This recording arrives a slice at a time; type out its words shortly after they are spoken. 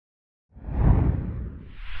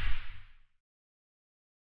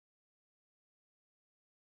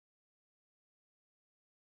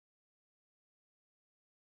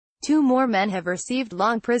Two more men have received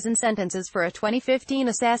long prison sentences for a 2015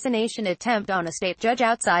 assassination attempt on a state judge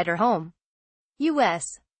outside her home.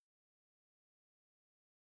 U.S.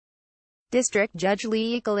 District Judge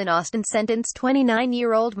Lee Eagle in Austin sentenced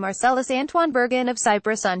 29-year-old Marcellus Antoine Bergen of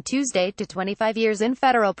Cyprus on Tuesday to 25 years in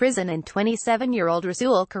federal prison and 27-year-old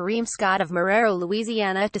Rasul Kareem Scott of Marrero,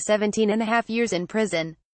 Louisiana to 17.5 years in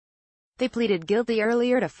prison. They pleaded guilty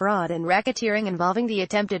earlier to fraud and racketeering involving the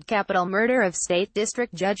attempted capital murder of State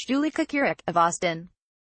District Judge Julie Kucurek of Austin.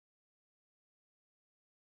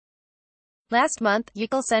 Last month,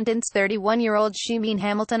 Eagle sentenced 31-year-old Shimeen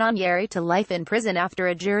Hamilton Onyeri to life in prison after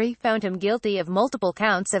a jury found him guilty of multiple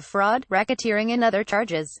counts of fraud, racketeering and other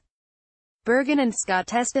charges. Bergen and Scott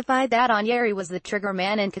testified that Onyeri was the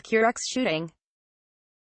triggerman in Kucurek's shooting.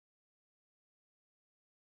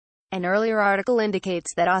 An earlier article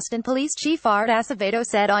indicates that Austin Police Chief Art Acevedo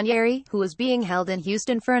said Onyeri, who was being held in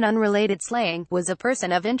Houston for an unrelated slaying, was a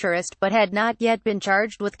person of interest but had not yet been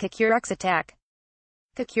charged with Kucurek's attack.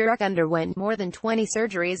 Kucurek underwent more than 20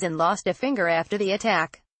 surgeries and lost a finger after the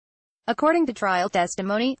attack. According to trial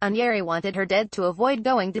testimony, Onyeri wanted her dead to avoid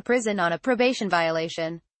going to prison on a probation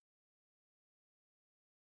violation.